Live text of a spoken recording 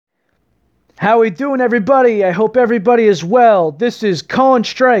How we doing, everybody? I hope everybody is well. This is Calling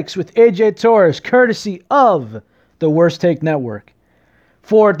Strikes with AJ Torres, courtesy of the Worst Take Network.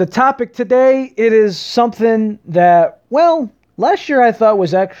 For the topic today, it is something that, well, last year I thought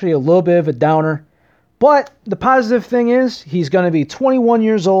was actually a little bit of a downer. But the positive thing is, he's going to be 21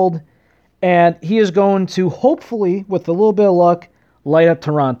 years old, and he is going to, hopefully, with a little bit of luck, light up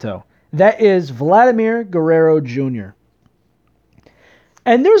Toronto. That is Vladimir Guerrero Jr.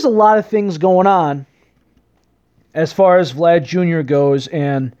 And there's a lot of things going on as far as Vlad Jr. goes,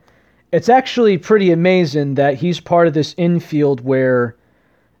 and it's actually pretty amazing that he's part of this infield where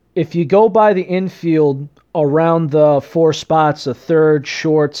if you go by the infield around the four spots, the third,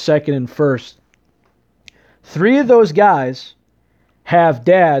 short, second, and first, three of those guys have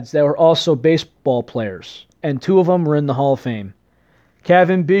dads that were also baseball players, and two of them were in the Hall of Fame.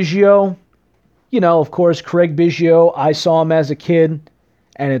 Cavan Biggio, of course, Craig Biggio, I saw him as a kid.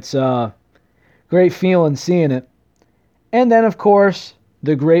 And it's a great feeling seeing it. And then, of course,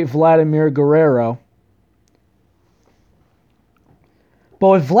 the great Vladimir Guerrero. But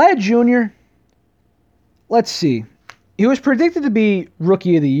with Vlad Jr., let's see. He was predicted to be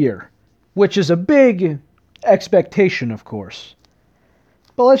Rookie of the Year, which is a big expectation, of course.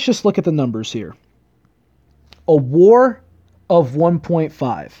 But let's just look at the numbers here. A WAR of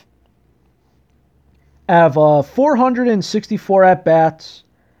 1.5. Have 464 at-bats,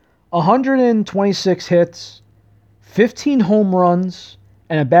 126 hits, 15 home runs,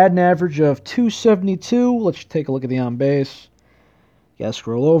 and a batting average of 272. Let's take a look at the on-base. Gotta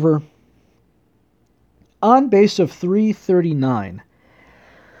scroll over. On base of 339.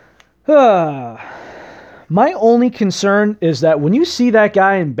 My only concern is that when you see that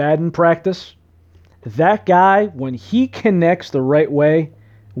guy in batting practice, that guy, when he connects the right way,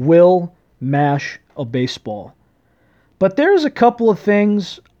 will mash a baseball. But there's a couple of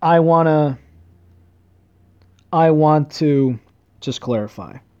things I want to just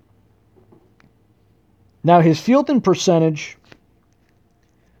clarify. Now, his fielding percentage,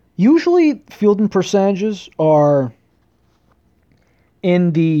 usually fielding percentages are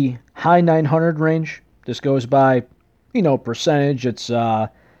in the high 900 range. This goes by, percentage. It's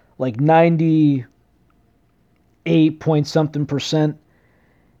like 98 point something percent.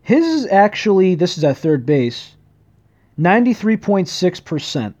 His is actually, this is at third base,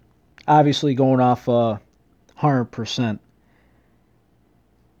 93.6%. Obviously going off 100%.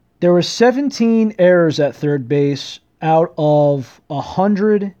 There were 17 errors at third base out of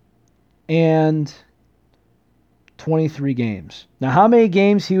 123 games. Now, how many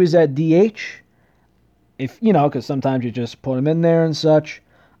games he was at DH? Because sometimes you just put him in there and such.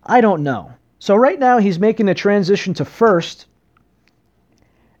 I don't know. So right now he's making the transition to first.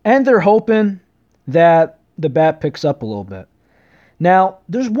 And they're hoping that the bat picks up a little bit. Now,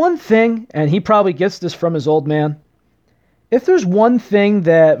 there's one thing, and he probably gets this from his old man. If there's one thing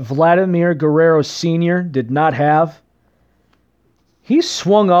that Vladimir Guerrero Sr. did not have, he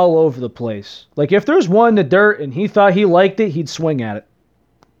swung all over the place. Like, if there's one in the dirt and he thought he liked it, he'd swing at it.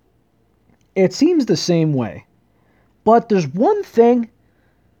 It seems the same way. But there's one thing,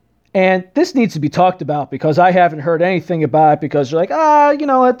 and this needs to be talked about because I haven't heard anything about it because you're like,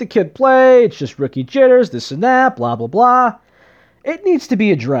 let the kid play. It's just rookie jitters, this and that, blah, blah, blah. It needs to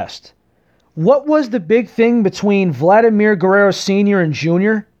be addressed. What was the big thing between Vladimir Guerrero Sr. and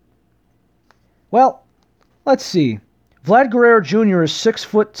Jr.? Well, let's see. Vlad Guerrero Jr. is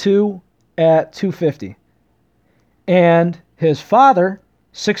 6'2" at 250. And his father,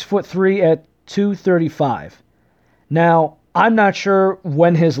 6'3" at 235. Now, I'm not sure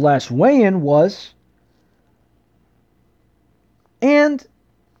when his last weigh-in was. And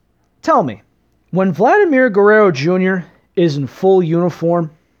tell me, when Vladimir Guerrero Jr. is in full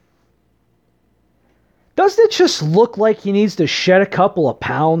uniform, doesn't it just look like he needs to shed a couple of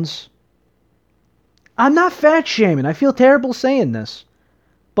pounds? I'm not fat shaming. I feel terrible saying this.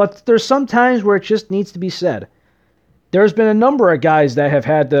 But there's some times where it just needs to be said. There's been a number of guys that have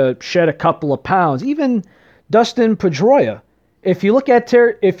had to shed a couple of pounds. Even Dustin Pedroia. If you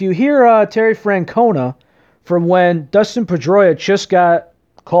hear Terry Francona from when Dustin Pedroia just got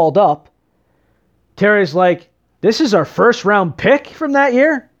called up, Terry's like, "This is our first round pick from that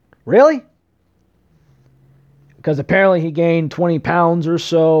year? Really?" Because apparently he gained 20 pounds or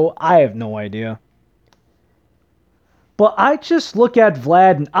so. I have no idea. But I just look at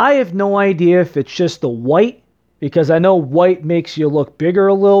Vlad and I have no idea if it's just the white, because I know white makes you look bigger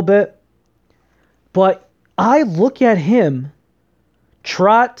a little bit. But I look at him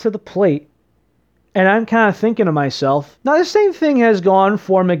trot to the plate, and I'm kind of thinking to myself, now the same thing has gone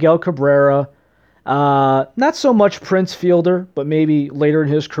for Miguel Cabrera, not so much Prince Fielder, but maybe later in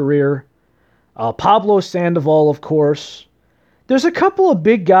his career. Pablo Sandoval, of course. There's a couple of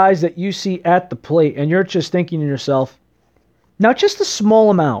big guys that you see at the plate, and you're just thinking to yourself, now just a small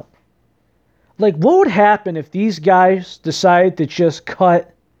amount. Like, what would happen if these guys decided to just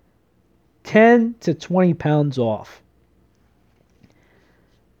cut 10 to 20 pounds off?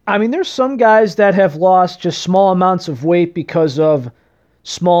 I mean, there's some guys that have lost just small amounts of weight because of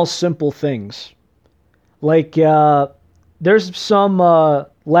small, simple things. Like, there's some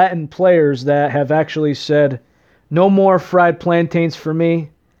Latin players that have actually said, no more fried plantains for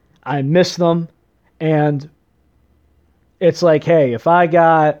me. I miss them. And it's like, hey, if I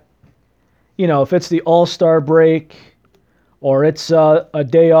got, if it's the All-Star break or it's a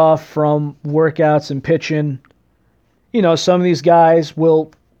day off from workouts and pitching, some of these guys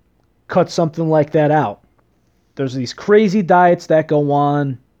will cut something like that out. There's these crazy diets that go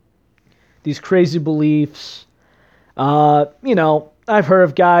on, these crazy beliefs. I've heard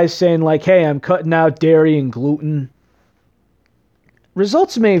of guys saying like, hey, I'm cutting out dairy and gluten.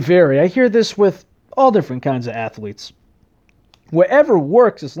 Results may vary. I hear this with all different kinds of athletes. Whatever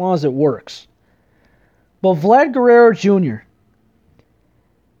works as long as it works. But Vlad Guerrero Jr.,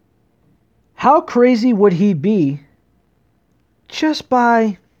 how crazy would he be just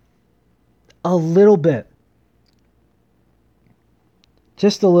by a little bit?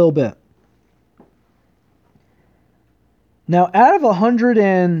 Just a little bit. Now, out of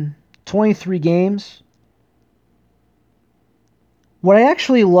 123 games, what I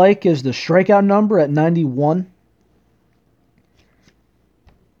actually like is the strikeout number at 91.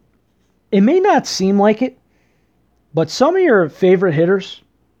 It may not seem like it, but some of your favorite hitters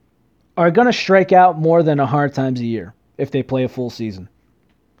are going to strike out more than 100 times a year if they play a full season.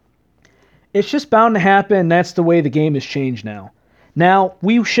 It's just bound to happen. That's the way the game has changed now. Now,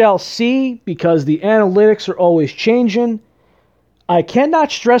 we shall see because the analytics are always changing. I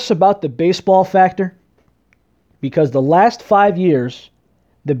cannot stress about the baseball factor because the last 5 years,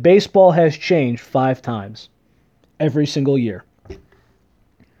 the baseball has changed 5 times every single year.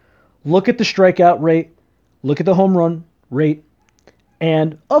 Look at the strikeout rate, look at the home run rate,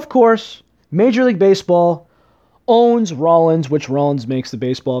 and of course, Major League Baseball owns Rollins, which Rollins makes the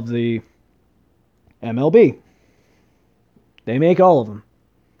baseball of the MLB. They make all of them,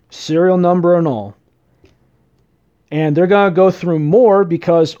 serial number and all. And they're going to go through more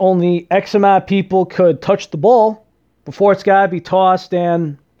because only X amount of people could touch the ball before it's got to be tossed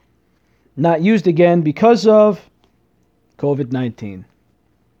and not used again because of COVID-19.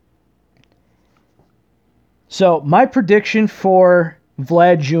 So my prediction for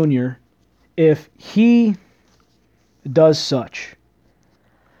Vlad Jr., if he does such.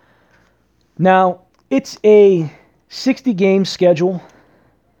 Now, it's a 60-game schedule.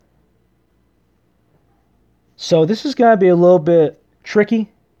 So this is going to be a little bit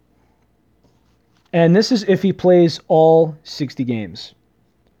tricky. And this is if he plays all 60 games.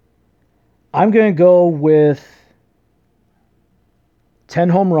 I'm going to go with 10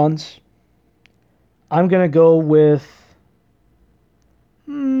 home runs. I'm going to go with,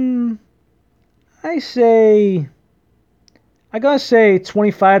 I'm going to say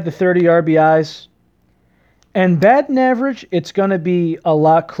 25 to 30 RBIs. And batting average, it's going to be a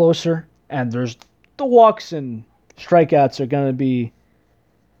lot closer. And there's the walks and strikeouts are going to be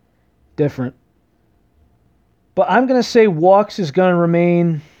different. But I'm going to say walks is going to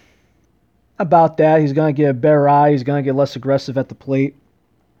remain about that. He's going to get a better eye. He's going to get less aggressive at the plate.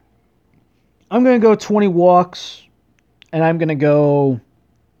 I'm going to go 20 walks, and I'm going to go,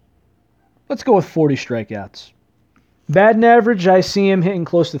 let's go with 40 strikeouts. Batting average, I see him hitting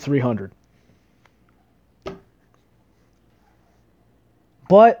close to 300.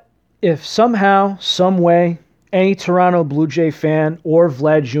 But if somehow, some way, any Toronto Blue Jay fan or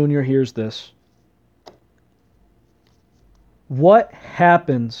Vlad Jr. hears this, what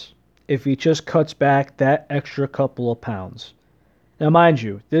happens if he just cuts back that extra couple of pounds? Now, mind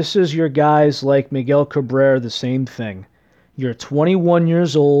you, this is your guys like Miguel Cabrera, the same thing. You're 21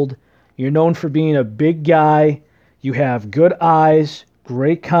 years old. You're known for being a big guy. You have good eyes,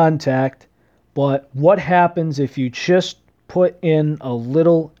 great contact. But what happens if you just put in a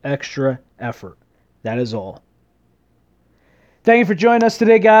little extra effort? That is all. Thank you for joining us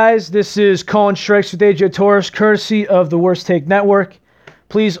today, guys. This is Calling Strikes with AJ Torres, courtesy of the Worst Take Network.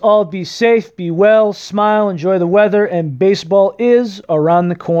 Please all be safe, be well, smile, enjoy the weather, and baseball is around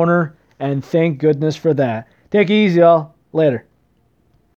the corner, and thank goodness for that. Take it easy, y'all. Later.